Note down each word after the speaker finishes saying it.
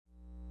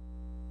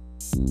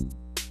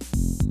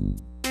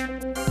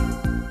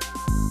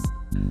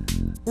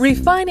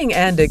Refining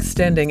and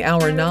extending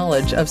our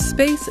knowledge of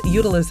space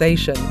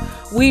utilization,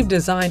 we've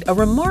designed a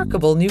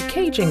remarkable new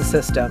caging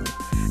system,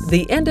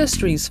 the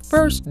industry's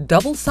first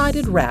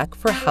double-sided rack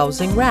for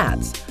housing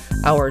rats,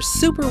 our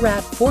Super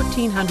Rat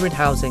 1400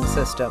 housing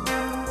system.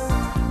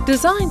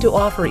 Designed to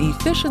offer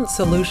efficient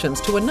solutions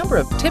to a number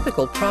of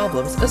typical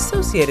problems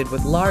associated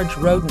with large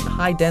rodent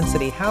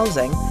high-density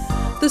housing,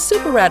 the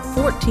Super Rat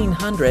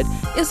 1400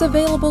 is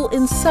available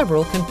in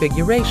several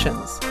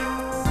configurations.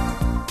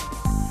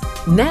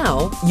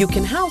 Now, you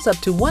can house up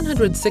to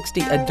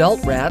 160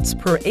 adult rats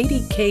per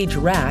 80-cage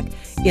rack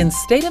in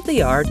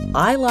state-of-the-art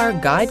ILAR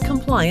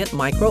guide-compliant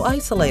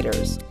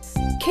micro-isolators.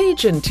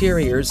 Cage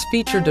interiors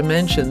feature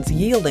dimensions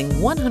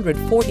yielding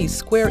 140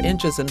 square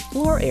inches in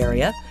floor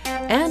area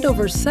and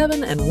over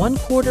 7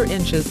 1/4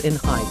 inches in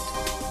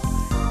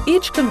height.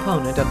 Each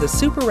component of the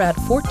Super Rat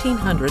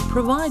 1400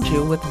 provides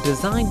you with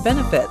design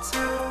benefits,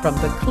 from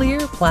the clear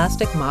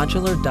plastic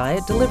modular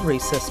diet delivery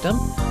system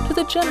to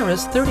the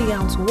generous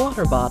 30-ounce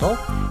water bottle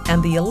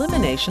and the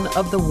elimination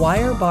of the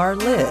wire bar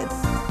lid.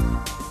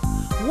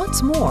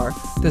 What's more,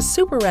 the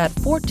Super Rat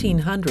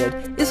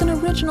 1400 is an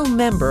original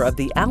member of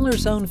the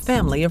Allerzone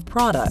family of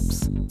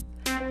products.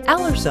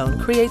 Allerzone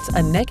creates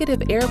a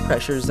negative air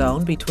pressure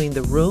zone between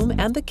the room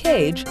and the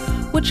cage,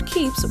 which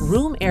keeps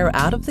room air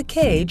out of the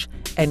cage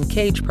and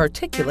cage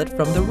particulate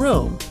from the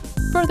room,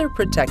 further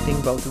protecting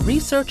both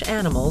research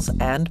animals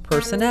and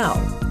personnel.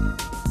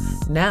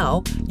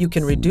 Now, you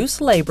can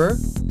reduce labor,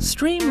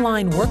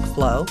 streamline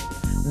workflow,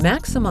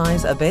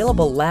 maximize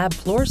available lab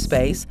floor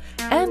space,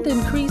 and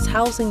increase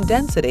housing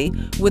density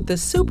with the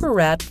Super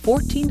Rat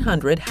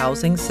 1400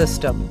 housing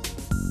system.